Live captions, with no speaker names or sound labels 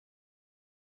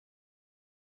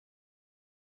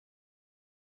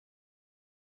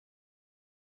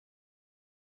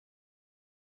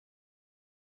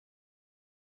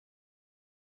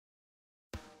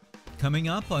coming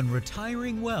up on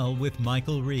Retiring Well with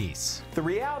Michael Reese. The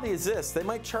reality is this, they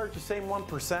might charge the same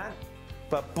 1%,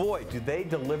 but boy, do they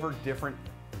deliver different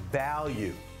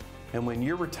value. And when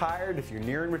you're retired, if you're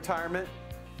nearing retirement,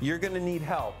 you're going to need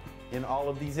help in all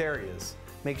of these areas.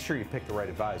 Make sure you pick the right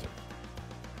advisor.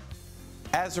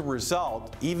 As a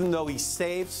result, even though he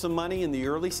saved some money in the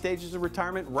early stages of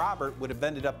retirement, Robert would have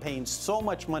ended up paying so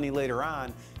much money later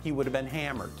on, he would have been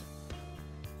hammered.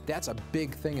 That's a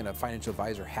big thing and a financial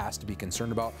advisor has to be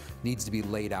concerned about, needs to be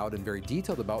laid out and very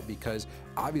detailed about, because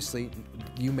obviously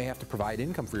you may have to provide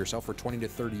income for yourself for 20 to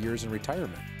 30 years in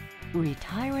retirement.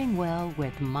 Retiring Well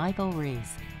with Michael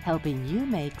Reese, helping you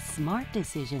make smart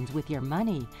decisions with your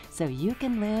money so you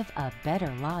can live a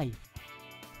better life.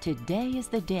 Today is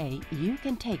the day you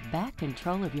can take back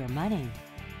control of your money.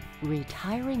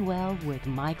 Retiring Well with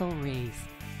Michael Reese,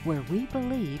 where we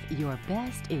believe your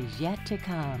best is yet to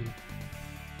come.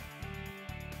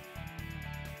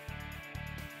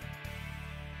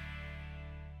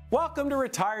 Welcome to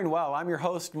Retiring Well. I'm your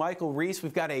host, Michael Reese.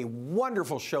 We've got a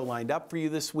wonderful show lined up for you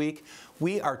this week.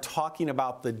 We are talking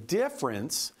about the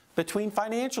difference between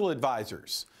financial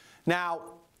advisors.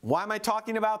 Now, why am I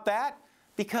talking about that?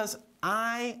 Because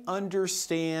I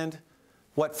understand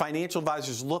what financial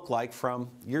advisors look like from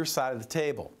your side of the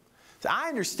table. So I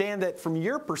understand that from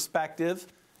your perspective,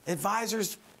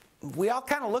 advisors, we all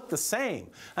kind of look the same.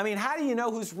 I mean, how do you know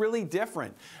who's really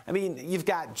different? I mean, you've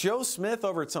got Joe Smith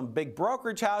over at some big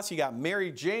brokerage house. You got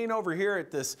Mary Jane over here at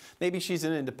this, maybe she's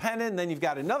an independent. And then you've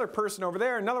got another person over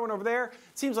there, another one over there. It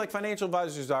seems like financial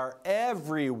advisors are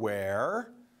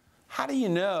everywhere. How do you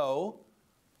know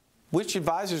which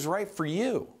advisor is right for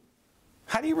you?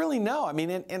 How do you really know? I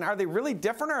mean, and are they really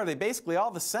different, or are they basically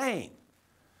all the same?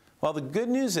 Well, the good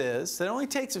news is that it only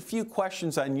takes a few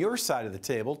questions on your side of the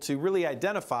table to really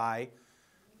identify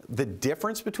the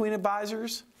difference between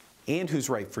advisors and who's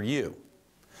right for you.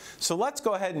 So let's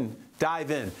go ahead and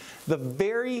dive in. The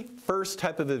very first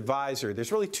type of advisor,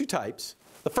 there's really two types.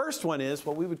 The first one is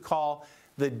what we would call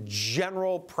the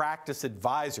general practice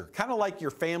advisor, kind of like your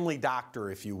family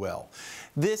doctor, if you will.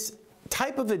 This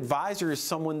type of advisor is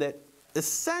someone that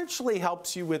essentially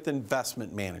helps you with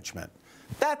investment management.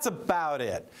 That's about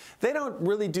it. They don't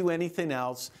really do anything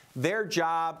else. Their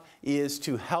job is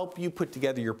to help you put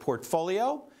together your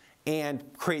portfolio and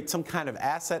create some kind of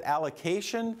asset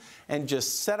allocation and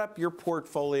just set up your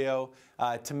portfolio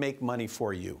to make money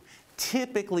for you.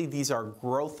 Typically, these are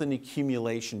growth and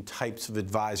accumulation types of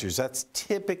advisors. That's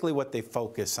typically what they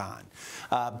focus on.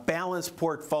 Balanced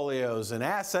portfolios and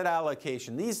asset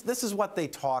allocation. This is what they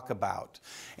talk about.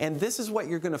 And this is what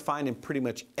you're going to find in pretty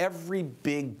much every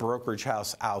big brokerage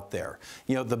house out there.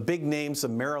 You know, the big names of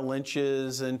Merrill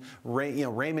Lynch's and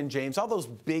Raymond James, all those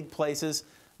big places,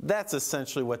 that's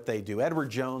essentially what they do. Edward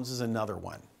Jones is another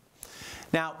one.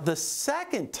 Now, the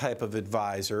second type of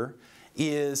advisor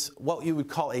is what you would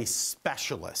call a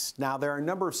specialist. Now, there are a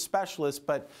number of specialists,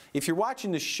 but if you're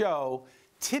watching the show,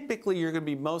 typically you're going to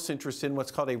be most interested in what's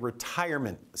called a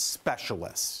retirement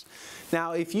specialist.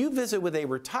 Now, if you visit with a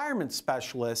retirement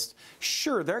specialist,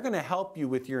 sure, they're going to help you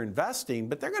with your investing,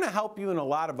 but they're going to help you in a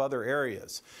lot of other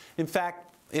areas. In fact,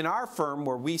 in our firm,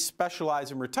 where we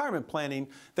specialize in retirement planning,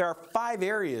 there are 5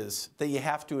 areas that you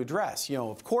have to address. You know,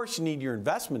 of course, you need your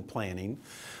investment planning,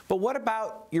 but what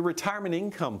about your retirement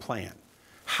income plan?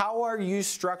 How are you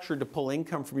structured to pull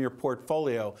income from your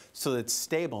portfolio so that it's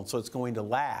stable and so it's going to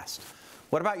last?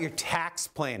 What about your tax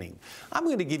planning? I'm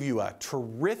going to give you a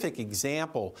terrific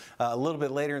example a little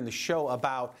bit later in the show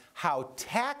about how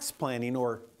tax planning,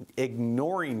 or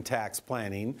ignoring tax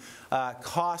planning,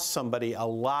 costs somebody a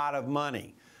lot of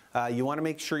money. You want to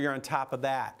make sure you're on top of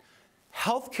that.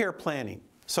 Healthcare planning.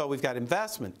 So we've got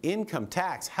investment, income,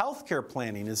 tax. Healthcare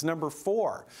planning is number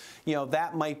 4. You know,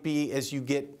 that might be as you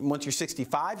get, once you're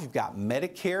 65, you've got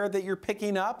Medicare that you're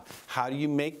picking up. How do you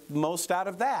make the most out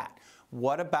of that?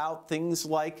 What about things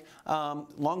like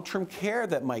long-term care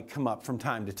that might come up from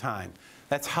time to time?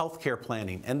 That's healthcare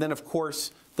planning. And then, of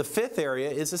course, the 5th area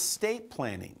is estate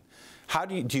planning. How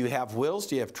do you have wills?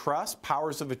 Do you have trusts,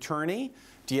 powers of attorney?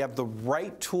 Do you have the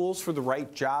right tools for the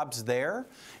right jobs there?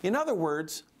 In other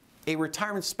words, a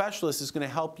retirement specialist is going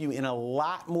to help you in a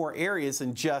lot more areas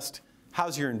than just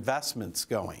how's your investments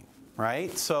going,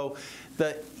 right? So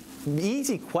the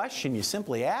easy question you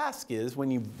simply ask is, when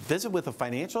you visit with a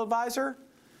financial advisor,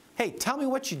 hey, tell me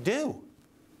what you do.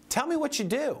 Tell me what you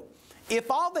do. If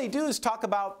all they do is talk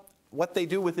about what they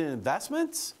do within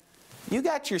investments, you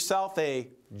got yourself a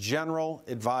general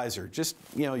advisor, just,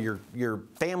 you know, your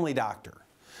family doctor.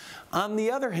 On the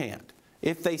other hand,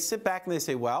 if they sit back and they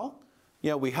say, well,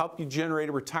 We help you generate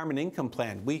a retirement income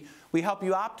plan. We help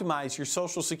you optimize your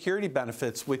Social Security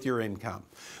benefits with your income.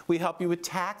 We help you with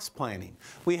tax planning.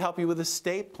 We help you with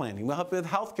estate planning. We'll help you with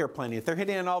healthcare planning. If they're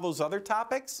hitting on all those other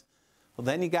topics, well,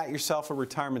 then you got yourself a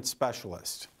retirement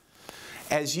specialist.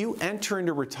 As you enter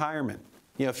into retirement,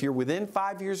 if you're within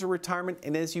 5 years of retirement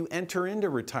and as you enter into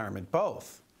retirement,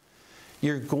 both,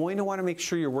 you're going to want to make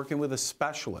sure you're working with a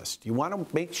specialist. You want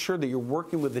to make sure that you're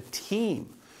working with a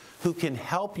team who can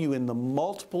help you in the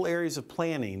multiple areas of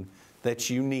planning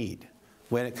that you need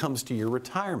when it comes to your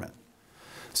retirement.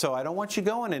 So I don't want you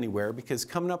going anywhere, because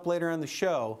coming up later on the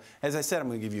show, as I said, I'm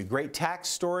going to give you a great tax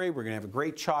story. We're going to have a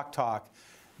great chalk talk.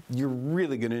 You're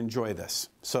really going to enjoy this.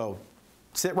 So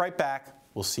sit right back.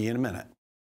 We'll see you in a minute.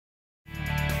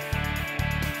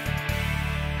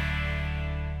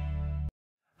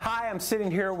 Hi, I'm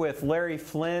sitting here with Larry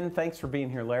Flynn. Thanks for being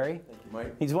here, Larry. Thank you,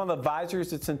 Mike. He's one of the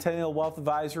advisors at Centennial Wealth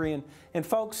Advisory. And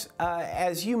folks,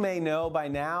 as you may know by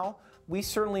now, we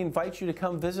certainly invite you to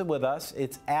come visit with us.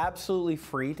 It's absolutely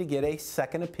free to get a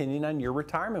second opinion on your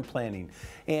retirement planning.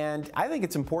 And I think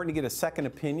it's important to get a second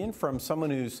opinion from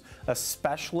someone who's a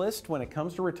specialist when it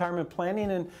comes to retirement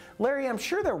planning. And Larry, I'm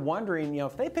sure they're wondering,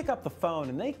 if they pick up the phone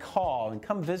and they call and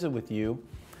come visit with you,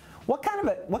 what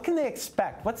can they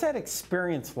expect? What's that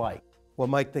experience like? Well,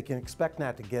 Mike, they can expect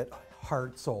not to get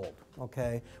hard sold,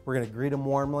 okay? We're going to greet them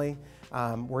warmly.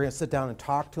 We're going to sit down and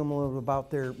talk to them a little bit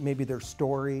about maybe their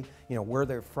story, where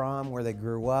they're from, where they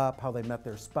grew up, how they met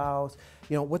their spouse,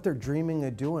 what they're dreaming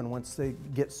of doing once they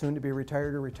get soon to be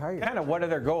retired or retired. Kind of what are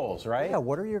their goals, right? Yeah,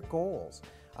 what are your goals?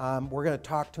 We're going to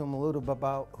talk to them a little bit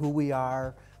about who we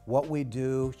are, what we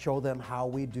do, show them how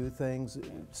we do things,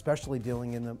 especially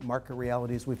dealing in the market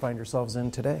realities we find ourselves in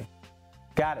today.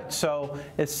 Got it. So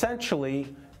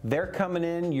essentially, they're coming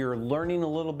in, you're learning a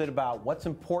little bit about what's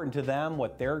important to them,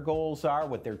 what their goals are,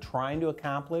 what they're trying to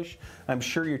accomplish. I'm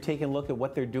sure you're taking a look at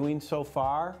what they're doing so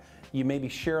far. You maybe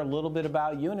share a little bit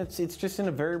about you, and it's just in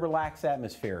a very relaxed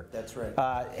atmosphere. That's right.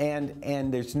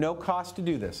 And there's no cost to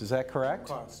do this. Is that correct?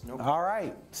 No cost. No cost. All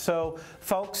right. So,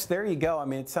 folks, there you go. I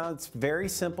mean, it sounds very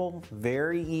simple,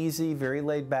 very easy, very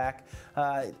laid back.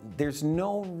 There's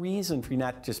no reason for you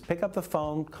not to just pick up the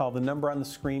phone, call the number on the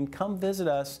screen, come visit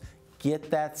us,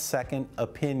 get that second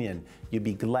opinion. You'd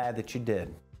be glad that you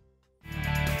did.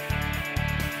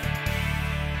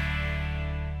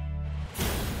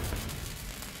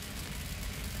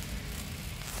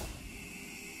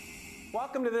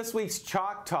 Welcome to this week's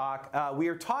Chalk Talk. We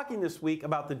are talking this week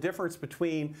about the difference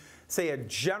between, say, a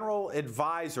general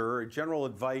advisor, a general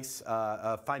advice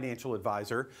financial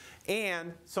advisor,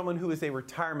 and someone who is a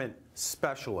retirement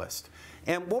specialist.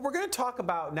 And what we're going to talk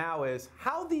about now is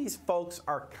how these folks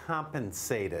are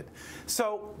compensated.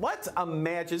 So let's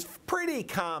imagine, it's pretty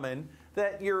common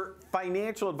that your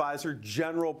financial advisor,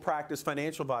 general practice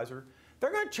financial advisor,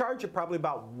 they're going to charge you probably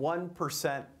about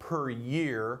 1% per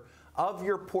year of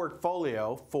your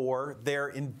portfolio for their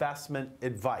investment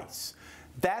advice.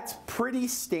 That's pretty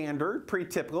standard, pretty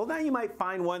typical. Now you might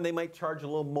find one, they might charge a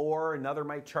little more, another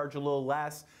might charge a little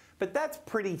less, but that's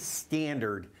pretty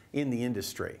standard in the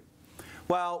industry.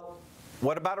 Well,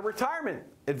 what about a retirement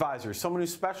advisor, someone who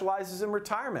specializes in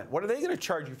retirement? What are they going to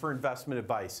charge you for investment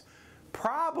advice?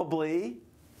 Probably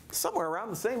somewhere around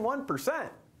the same 1%.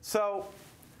 So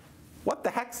what the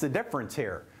heck's the difference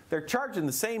here? They're charging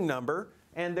the same number,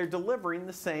 and they're delivering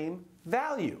the same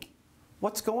value.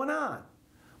 What's going on?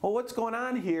 Well, what's going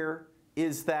on here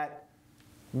is that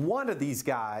one of these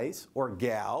guys or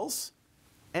gals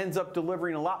ends up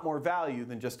delivering a lot more value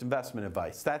than just investment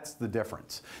advice. That's the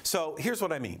difference. So here's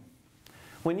what I mean.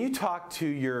 When you talk to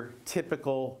your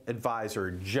typical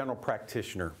advisor, general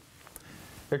practitioner,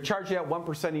 they're charging out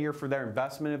 1% a year for their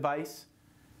investment advice.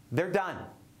 They're done.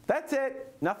 That's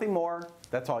it. Nothing more.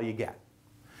 That's all you get.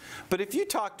 But if you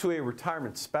talk to a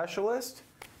retirement specialist,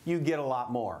 you get a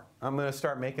lot more. I'm going to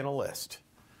start making a list.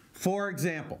 For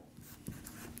example,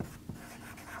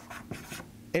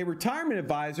 a retirement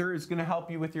advisor is going to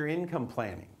help you with your income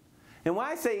planning. And when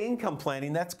I say income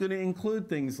planning, that's going to include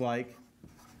things like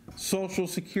Social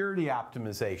Security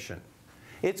optimization.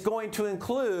 It's going to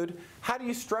include how do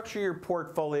you structure your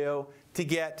portfolio to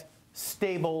get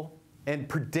stable and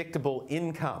predictable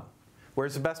income.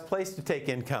 Where's the best place to take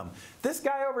income? This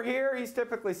guy over here, he's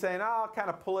typically saying, oh, I'll kind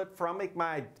of pull it from, make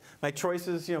my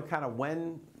choices, kind of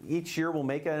when each year we'll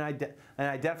make an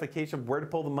identification of where to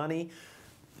pull the money.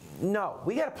 No,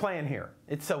 we got a plan here.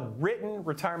 It's a written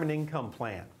retirement income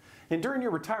plan. And during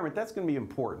your retirement, that's going to be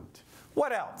important.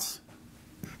 What else?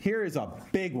 Here is a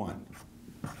big one.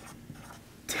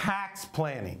 Tax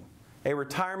planning. A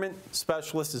retirement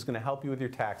specialist is going to help you with your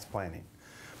tax planning.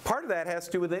 Part of that has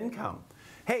to do with income.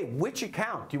 Hey, which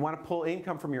account? Do you want to pull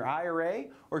income from your IRA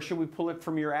or should we pull it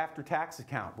from your after-tax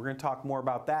account? We're going to talk more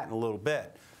about that in a little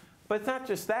bit. But it's not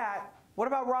just that. What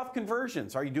about Roth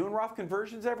conversions? Are you doing Roth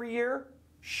conversions every year?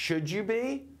 Should you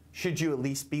be? Should you at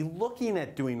least be looking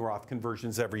at doing Roth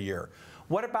conversions every year?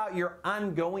 What about your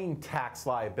ongoing tax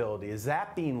liability? Is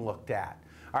that being looked at?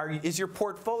 Is your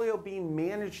portfolio being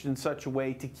managed in such a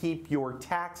way to keep your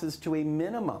taxes to a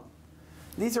minimum?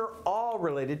 These are all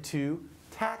related to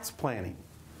tax planning.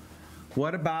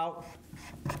 What about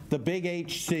the big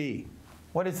HC?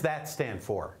 What does that stand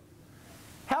for?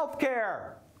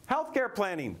 Healthcare. Healthcare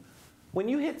planning. When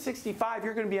you hit 65,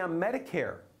 you're going to be on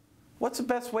Medicare. What's the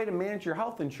best way to manage your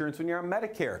health insurance when you're on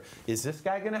Medicare? Is this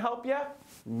guy going to help you?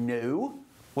 No.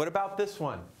 What about this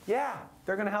one? Yeah,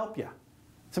 they're going to help you.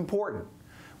 It's important.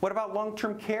 What about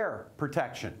long-term care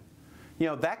protection? You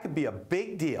know, that could be a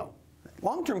big deal.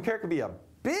 Long-term care could be a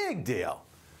big deal.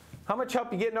 How much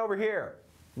help are you getting over here?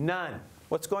 None.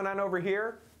 What's going on over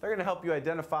here? They're going to help you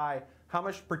identify how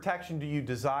much protection do you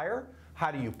desire?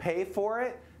 How do you pay for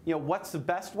it? You know, what's the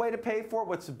best way to pay for it?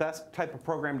 What's the best type of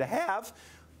program to have?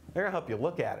 They're going to help you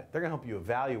look at it. They're going to help you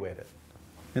evaluate it.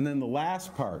 And then the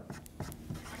last part,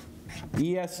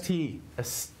 EST,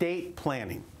 estate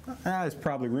planning. There's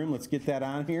probably room. Let's get that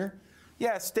on here.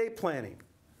 Yeah, estate planning.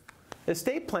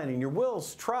 Estate planning, your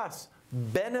wills, trusts,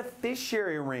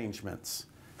 beneficiary arrangements.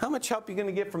 How much help are you going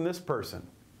to get from this person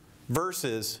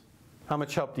versus how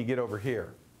much help do you get over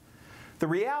here? The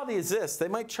reality is this, they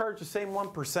might charge the same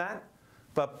 1%,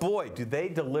 but boy, do they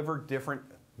deliver different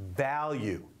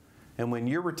value. And when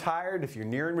you're retired, if you're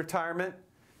nearing retirement,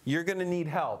 you're going to need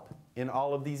help in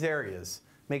all of these areas.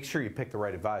 Make sure you pick the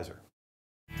right advisor.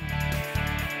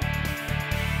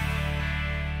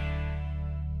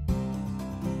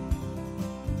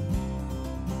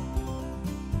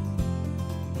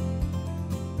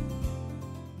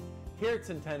 Here at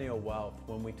Centennial Wealth,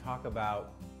 when we talk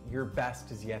about your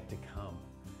best is yet to come,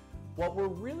 what we're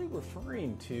really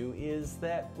referring to is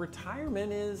that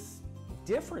retirement is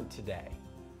different today.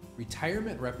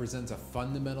 Retirement represents a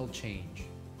fundamental change.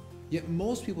 Yet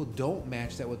most people don't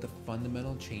match that with the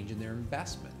fundamental change in their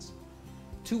investments.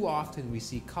 Too often we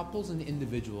see couples and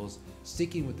individuals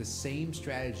sticking with the same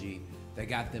strategy that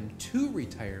got them to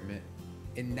retirement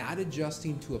and not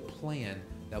adjusting to a plan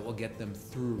that will get them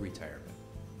through retirement.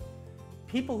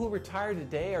 People who retire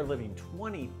today are living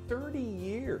 20, 30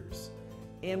 years.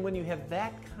 And when you have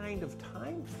that kind of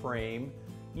time frame,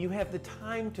 you have the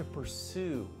time to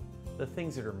pursue the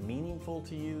things that are meaningful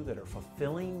to you, that are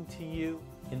fulfilling to you.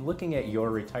 In looking at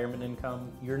your retirement income,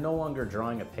 you're no longer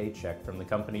drawing a paycheck from the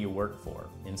company you work for.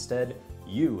 Instead,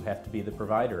 you have to be the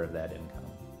provider of that income.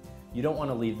 You don't want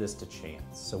to leave this to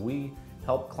chance, so we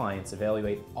help clients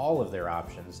evaluate all of their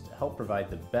options to help provide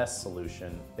the best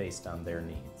solution based on their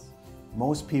needs.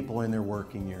 Most people in their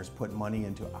working years put money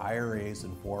into IRAs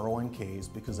and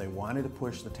 401ks because they wanted to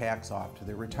push the tax off to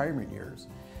their retirement years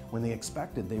when they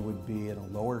expected they would be in a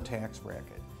lower tax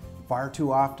bracket. Far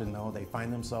too often, though, they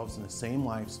find themselves in the same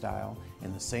lifestyle,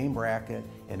 in the same bracket,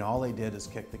 and all they did is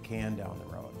kick the can down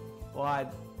the road. Well, I'm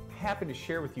happy to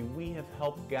share with you, we have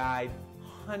helped guide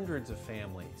hundreds of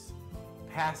families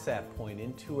past that point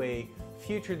into a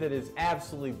future that is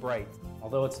absolutely bright.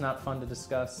 Although it's not fun to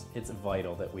discuss, it's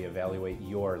vital that we evaluate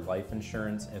your life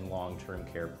insurance and long-term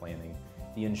care planning.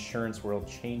 The insurance world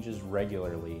changes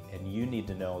regularly, and you need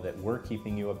to know that we're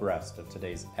keeping you abreast of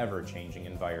today's ever-changing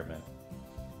environment.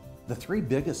 The three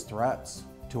biggest threats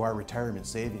to our retirement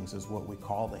savings is what we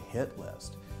call the hit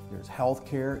list. There's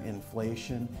healthcare,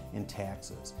 inflation, and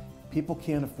taxes. People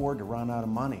can't afford to run out of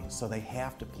money, so they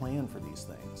have to plan for these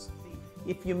things.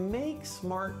 If you make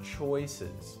smart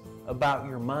choices about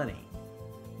your money,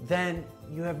 then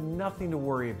you have nothing to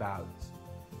worry about.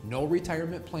 No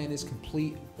retirement plan is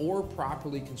complete or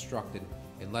properly constructed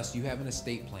unless you have an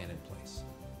estate plan in place.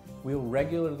 We'll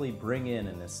regularly bring in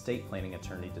an estate planning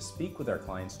attorney to speak with our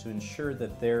clients to ensure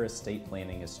that their estate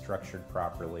planning is structured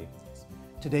properly.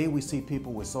 Today we see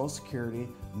people with Social Security,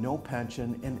 no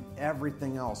pension, and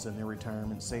everything else in their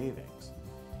retirement savings.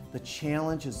 The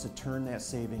challenge is to turn that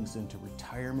savings into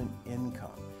retirement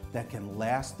income that can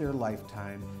last their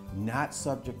lifetime, not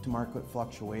subject to market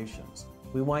fluctuations.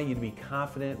 We want you to be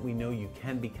confident. We know you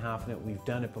can be confident. We've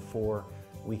done it before.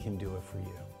 We can do it for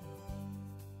you.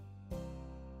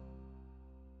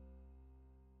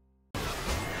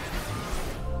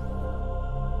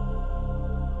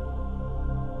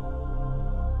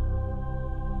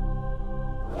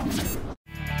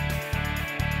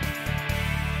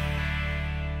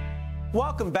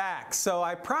 Welcome back. So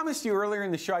I promised you earlier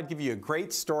in the show I'd give you a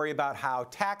great story about how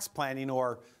tax planning,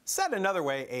 or said another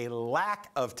way, a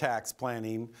lack of tax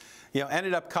planning,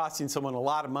 ended up costing someone a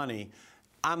lot of money.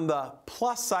 On the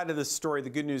plus side of this story, the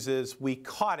good news is we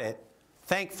caught it,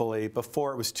 thankfully,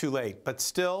 before it was too late. But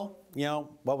still,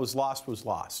 what was lost was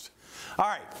lost. All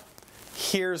right,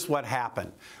 here's what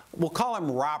happened. We'll call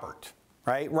him Robert,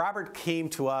 right? Robert came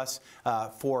to us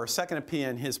for a second opinion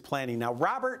on his planning. Now,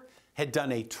 Robert had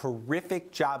done a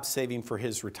terrific job saving for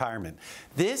his retirement.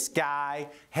 This guy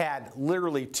had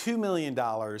literally $2 million.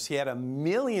 He had $1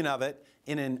 million of it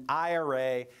in an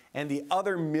IRA, and the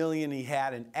other $1 million he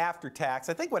had in after tax.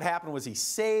 I think what happened was he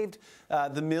saved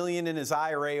the $1 million in his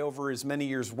IRA over his many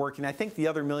years working. I think the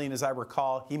other $1 million, as I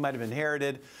recall, he might have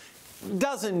inherited.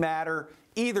 Doesn't matter.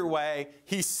 Either way,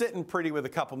 he's sitting pretty with a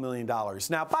couple $1 million.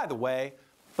 Now, by the way,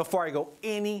 before I go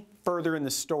any further in the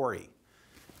story,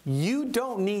 you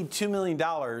don't need $2 million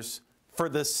for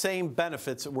the same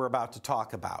benefits that we're about to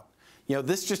talk about.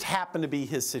 This just happened to be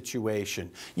his situation.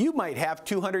 You might have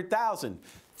 $200,000.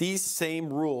 These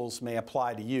same rules may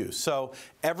apply to you. So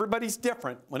everybody's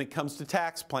different when it comes to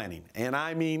tax planning. And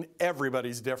I mean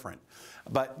everybody's different.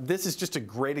 But this is just a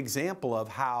great example of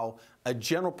how a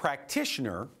general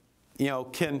practitioner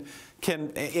can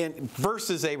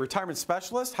versus a retirement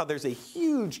specialist, how there's a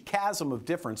huge chasm of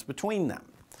difference between them.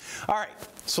 All right,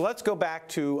 so let's go back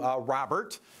to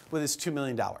Robert with his $2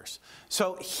 million.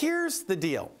 So here's the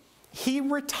deal. He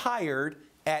retired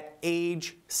at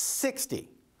age 60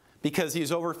 because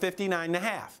he's over 59 and a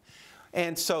half.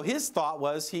 And so his thought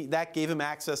was that gave him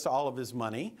access to all of his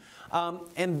money.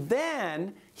 And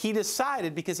then he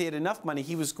decided, because he had enough money,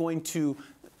 he was going to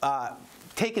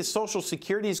take his Social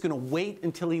Security. He's going to wait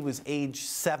until he was age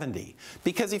 70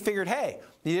 because he figured, hey,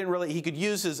 he could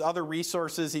use his other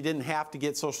resources. He didn't have to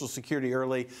get Social Security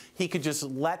early. He could just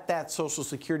let that Social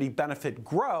Security benefit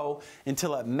grow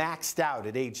until it maxed out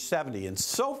at age 70. And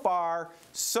so far,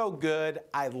 so good.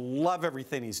 I love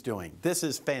everything he's doing. This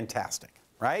is fantastic,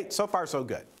 right? So far, so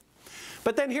good.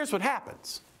 But then here's what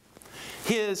happens.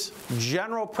 His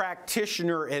general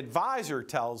practitioner advisor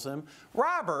tells him,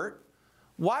 Robert,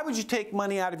 why would you take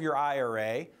money out of your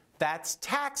IRA? That's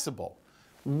taxable.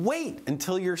 Wait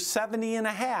until you're 70 and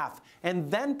a half and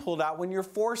then pull it out when you're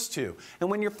forced to. And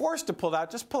when you're forced to pull it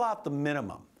out, just pull out the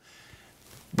minimum.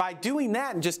 By doing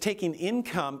that and just taking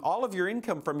income, all of your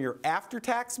income from your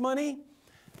after-tax money,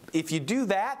 if you do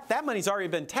that, that money's already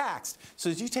been taxed.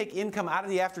 So as you take income out of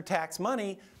the after-tax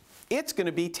money, it's going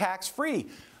to be tax-free.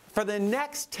 For the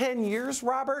next 10 years,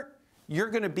 Robert, you're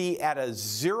going to be at a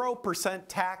 0%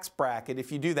 tax bracket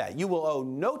if you do that. You will owe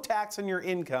no tax on your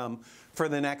income for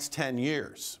the next 10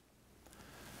 years.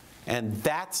 And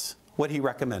that's what he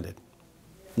recommended.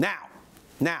 Now,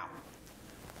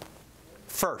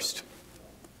 first,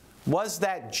 was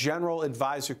that general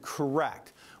advisor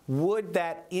correct? Would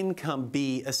that income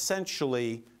be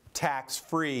essentially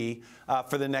tax-free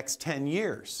for the next 10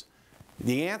 years?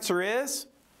 The answer is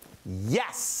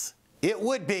yes, it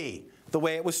would be. The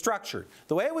way it was structured.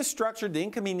 The way it was structured, the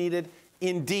income he needed,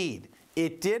 indeed,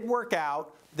 it did work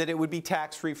out that it would be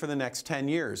tax-free for the next 10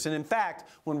 years. And in fact,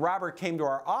 when Robert came to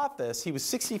our office, he was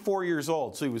 64 years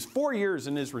old, so he was 4 years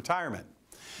in his retirement.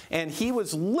 And he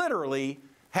was literally,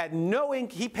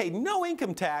 he paid no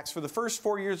income tax for the first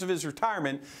 4 years of his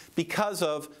retirement because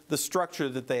of the structure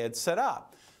that they had set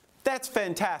up. That's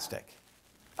fantastic.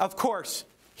 Of course,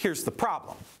 here's the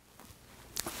problem.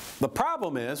 The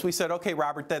problem is, we said, okay,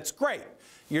 Robert, that's great.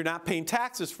 You're not paying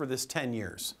taxes for this 10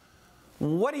 years.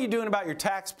 What are you doing about your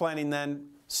tax planning then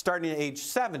starting at age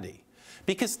 70?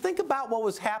 Because think about what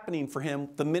was happening for him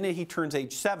the minute he turns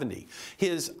age 70.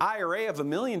 His IRA of $1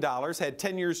 million had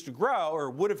 10 years to grow, or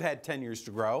would have had 10 years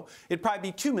to grow. It'd probably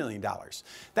be $2 million.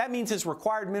 That means his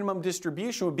required minimum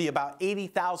distribution would be about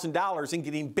 $80,000 and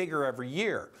getting bigger every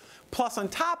year. Plus, on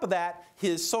top of that,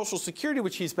 his Social Security,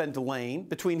 which he's been delaying,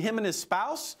 between him and his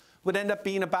spouse, would end up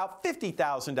being about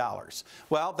 $50,000.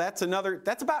 Well,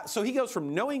 so he goes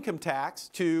from no income tax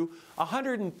to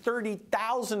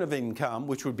 $130,000 of income,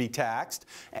 which would be taxed,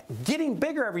 getting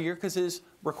bigger every year because his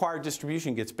required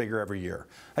distribution gets bigger every year.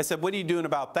 I said, what are you doing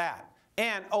about that?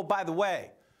 And, oh, by the way,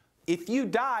 if you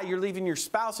die, you're leaving your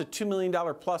spouse a $2 million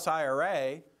plus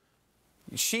IRA.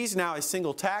 She's now a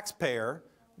single taxpayer.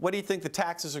 What do you think the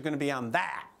taxes are going to be on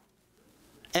that?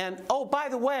 And, oh, by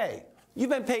the way, you've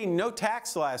been paying no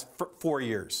tax the last 4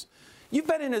 years. You've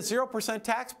been in a 0%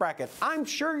 tax bracket. I'm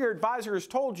sure your advisor has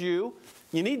told you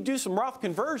you need to do some rough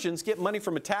conversions, get money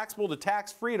from a taxable to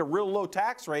tax-free at a real low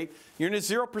tax rate. You're in a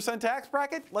 0% tax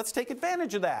bracket? Let's take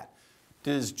advantage of that.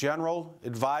 Did his general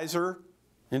advisor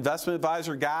Investment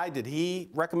advisor guy, did he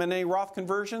recommend any Roth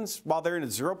conversions while they're in a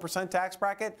 0% tax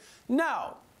bracket?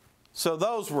 No. So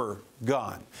those were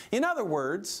gone. In other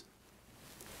words,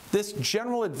 this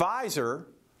general advisor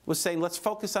was saying, let's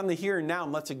focus on the here and now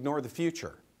and let's ignore the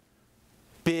future.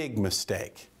 Big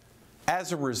mistake.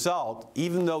 As a result,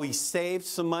 even though he saved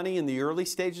some money in the early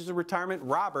stages of retirement,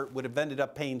 Robert would have ended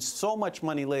up paying so much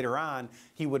money later on,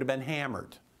 he would have been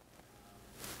hammered.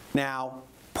 Now,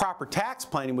 proper tax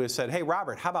planning would have said, hey,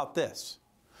 Robert, how about this?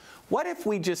 What if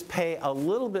we just pay a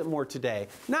little bit more today?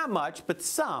 Not much, but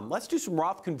some. Let's do some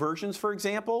Roth conversions, for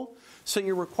example, so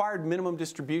your required minimum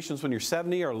distributions when you're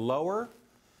 70 are lower.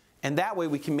 And that way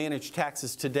we can manage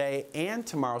taxes today and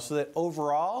tomorrow so that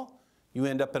overall you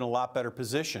end up in a lot better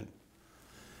position.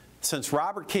 Since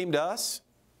Robert came to us,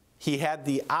 he had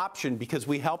the option, because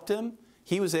we helped him,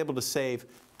 he was able to save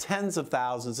tens of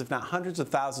thousands, if not hundreds of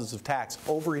thousands of tax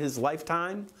over his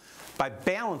lifetime by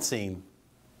balancing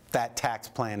that tax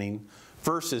planning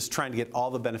versus trying to get all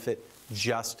the benefit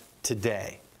just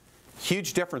today.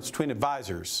 Huge difference between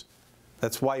advisors.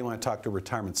 That's why you want to talk to a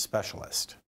retirement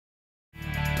specialist.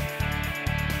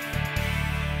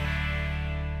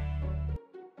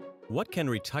 What can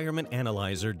Retirement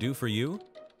Analyzer do for you?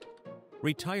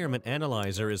 Retirement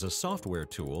Analyzer is a software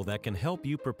tool that can help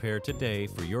you prepare today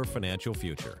for your financial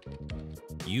future.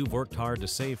 You've worked hard to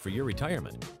save for your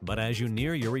retirement, but as you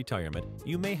near your retirement,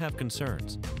 you may have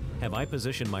concerns. Have I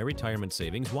positioned my retirement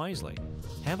savings wisely?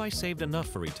 Have I saved enough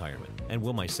for retirement, and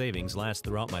will my savings last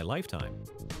throughout my lifetime?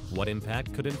 What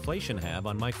impact could inflation have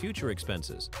on my future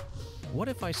expenses? What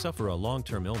if I suffer a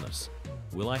long-term illness?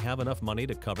 Will I have enough money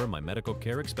to cover my medical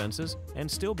care expenses and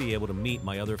still be able to meet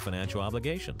my other financial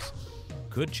obligations?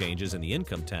 Could changes in the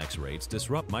income tax rates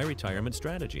disrupt my retirement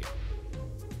strategy?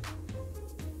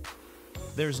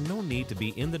 There's no need to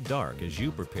be in the dark as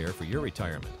you prepare for your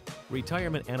retirement.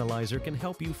 Retirement Analyzer can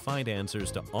help you find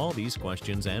answers to all these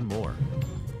questions and more.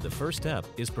 The first step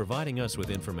is providing us with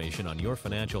information on your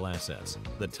financial assets,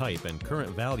 the type and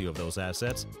current value of those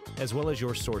assets, as well as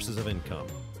your sources of income.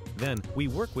 Then, we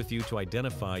work with you to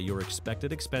identify your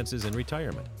expected expenses in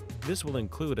retirement. This will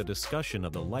include a discussion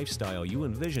of the lifestyle you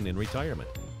envision in retirement,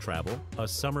 travel, a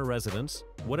summer residence,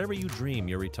 whatever you dream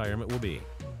your retirement will be.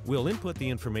 We'll input the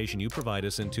information you provide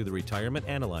us into the Retirement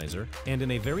Analyzer, and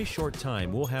in a very short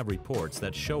time we'll have reports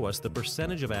that show us the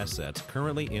percentage of assets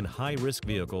currently in high-risk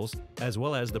vehicles as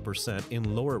well as the percent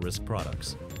in lower-risk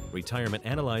products. Retirement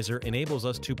Analyzer enables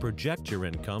us to project your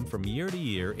income from year to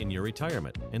year in your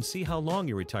retirement and see how long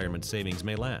your retirement savings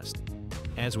may last.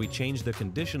 As we change the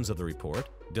conditions of the report,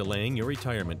 delaying your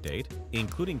retirement date,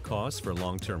 including costs for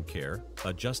long-term care,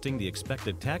 adjusting the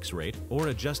expected tax rate, or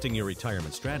adjusting your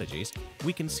retirement strategies,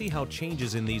 we can see how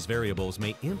changes in these variables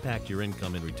may impact your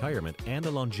income in retirement and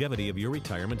the longevity of your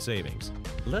retirement savings.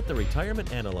 Let the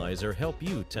Retirement Analyzer help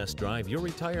you test drive your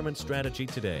retirement strategy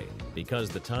today, because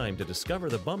the time to discover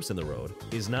the bumps in the road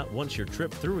is not once your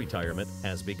trip through retirement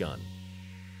has begun.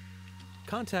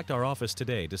 Contact our office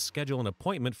today to schedule an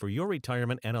appointment for your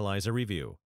Retirement Analyzer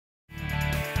review.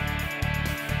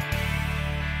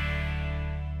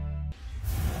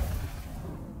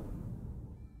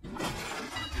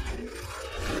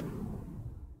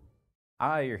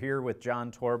 Hi, you're here with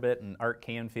John Torbett and Art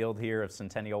Canfield here of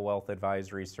Centennial Wealth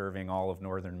Advisory, serving all of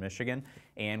northern Michigan.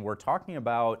 And we're talking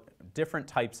about different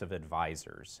types of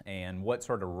advisors and what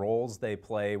sort of roles they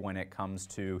play when it comes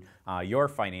to your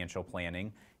financial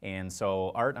planning. And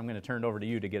so, Art, I'm going to turn it over to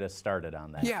you to get us started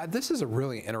on that. Yeah, this is a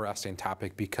really interesting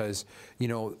topic because, you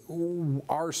know,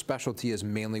 our specialty is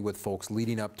mainly with folks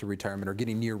leading up to retirement or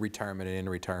getting near retirement and in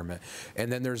retirement.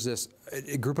 And then there's this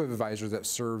a group of advisors that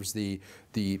serves the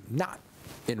not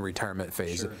in retirement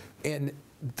phase. Sure. And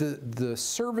the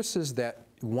services that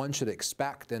one should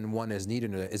expect and one is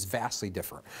needed is vastly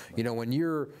different. Right. You know, when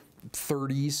you're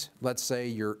 30s, let's say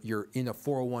you're in a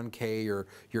 401k or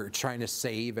you're trying to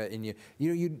save it, and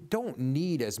you don't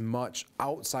need as much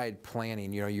outside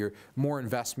planning. You know, you're more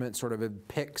investment sort of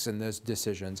picks and those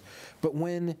decisions. But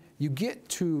when you get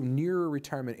to near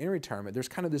retirement, in retirement, there's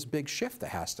kind of this big shift that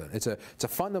has to. It's a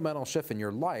fundamental shift in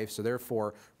your life. So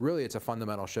therefore, really, it's a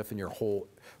fundamental shift in your whole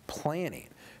planning.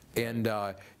 And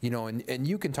you know, and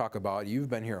you can talk about, you've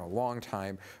been here a long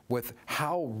time, with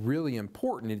how really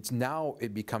important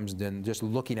it becomes then just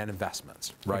looking at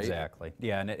investments, right? Exactly.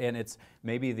 Yeah, and it's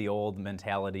maybe the old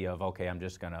mentality of, okay, I'm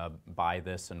just going to buy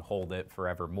this and hold it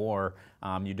forevermore.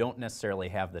 You don't necessarily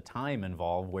have the time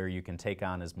involved where you can take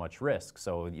on as much risk.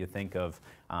 So you think of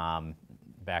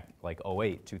back like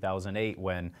 08, 2008,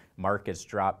 when markets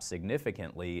dropped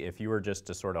significantly, if you were just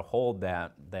to sort of hold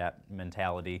that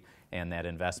mentality and that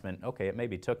investment, okay, it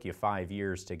maybe took you 5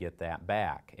 years to get that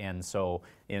back. And so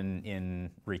in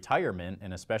retirement,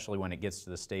 and especially when it gets to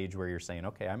the stage where you're saying,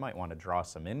 okay, I might want to draw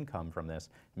some income from this,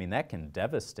 I mean, that can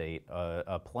devastate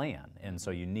a plan. And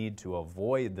so you need to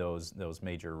avoid those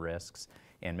major risks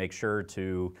and make sure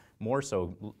to more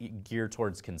so gear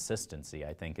towards consistency,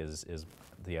 I think is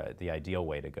the ideal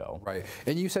way to go. Right.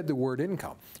 And you said the word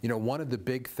income. You know, one of the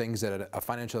big things that a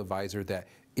financial advisor that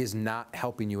is not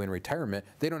helping you in retirement,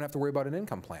 they don't have to worry about an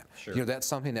income plan. Sure. You know, that's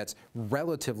something that's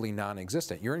relatively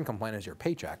non-existent. Your income plan is your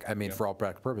paycheck, I mean, for all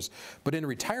practical purposes. But in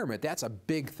retirement, that's a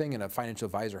big thing, and a financial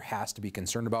advisor has to be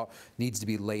concerned about, needs to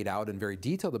be laid out and very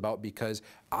detailed about, because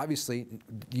obviously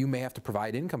you may have to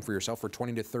provide income for yourself for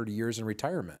 20 to 30 years in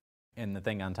retirement. And the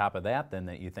thing on top of that then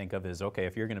that you think of is, okay,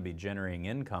 if you're going to be generating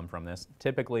income from this,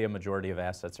 typically a majority of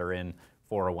assets are in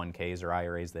 401ks or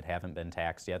IRAs that haven't been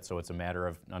taxed yet, so it's a matter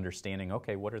of understanding,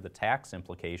 okay, what are the tax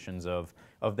implications of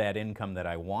that income that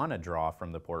I want to draw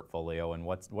from the portfolio, and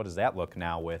what does that look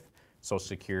now with Social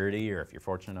Security, or if you're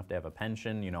fortunate enough to have a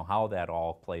pension, you know, how that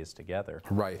all plays together.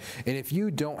 Right. And if you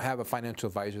don't have a financial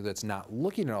advisor that's not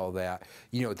looking at all that,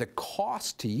 you know, the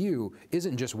cost to you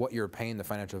isn't just what you're paying the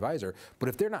financial advisor, but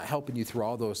if they're not helping you through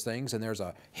all those things and there's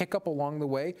a hiccup along the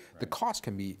way, the cost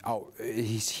can be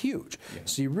it's huge. Yeah.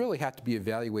 So you really have to be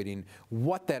evaluating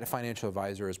what that financial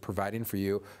advisor is providing for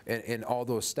you and all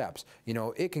those steps. You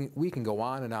know, we can go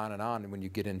on and on and on when you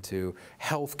get into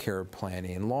health care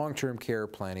planning, long-term care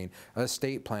planning,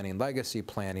 estate planning, legacy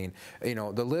planning, you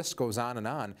know, the list goes on and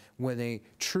on when a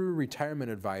true retirement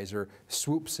advisor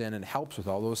swoops in and helps with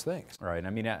all those things. Right. I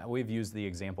mean, we've used the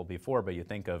example before, but you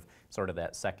think of sort of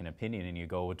that second opinion and you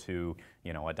go to,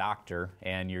 you know, a doctor,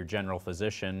 and your general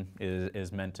physician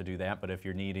is meant to do that, but if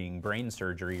you're needing brain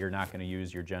surgery, you're not going to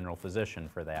use your general physician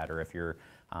for that. Or if you're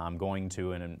going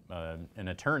to an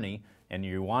attorney and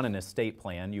you want an estate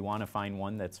plan, you want to find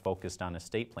one that's focused on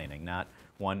estate planning, not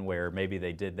one where maybe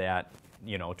they did that,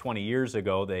 you know, 20 years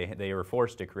ago, they were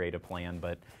forced to create a plan,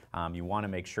 but you want to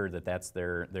make sure that that's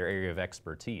their area of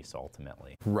expertise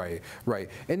ultimately. Right, right.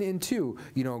 And two,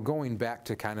 you know, going back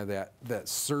to kind of that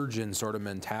surgeon sort of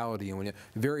mentality, and when you're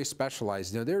very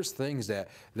specialized, you know, there's things that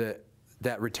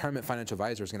retirement financial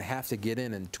advisor is going to have to get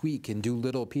in and tweak and do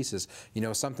little pieces. You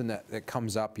know, something that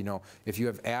comes up, you know, if you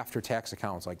have after-tax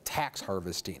accounts like tax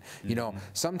harvesting, you know,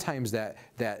 sometimes that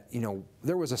you know,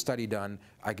 there was a study done,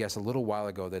 I guess, a little while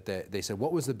ago that they said,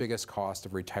 what was the biggest cost a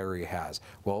retiree has?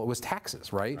 Well, it was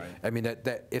taxes, right? I mean,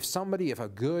 that if a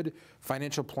good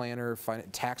financial planner,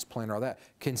 tax planner, all that,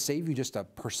 can save you just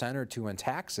 1% or 2% in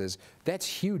taxes, that's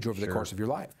huge over the course of your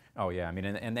life. Oh yeah, I mean,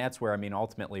 and that's where, I mean,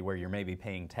 ultimately where you're maybe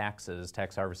paying taxes,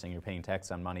 tax harvesting, you're paying tax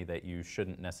on money that you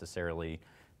shouldn't necessarily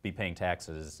be paying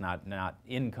taxes. It's not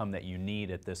income that you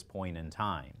need at this point in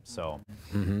time, so.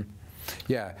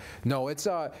 Yeah, no, it's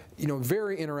you know,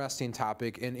 very interesting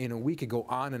topic, and we could go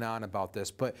on and on about this,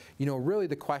 but you know, really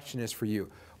the question is for you.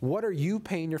 What are you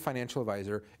paying your financial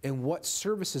advisor, and what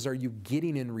services are you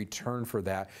getting in return for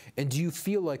that? And do you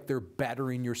feel like they're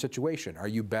bettering your situation? Are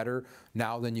you better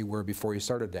now than you were before you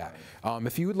started that?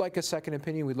 If you would like a second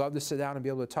opinion, we'd love to sit down and be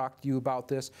able to talk to you about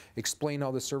this, explain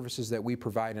all the services that we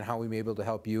provide and how we may be able to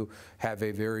help you have a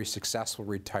very successful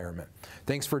retirement.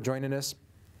 Thanks for joining us.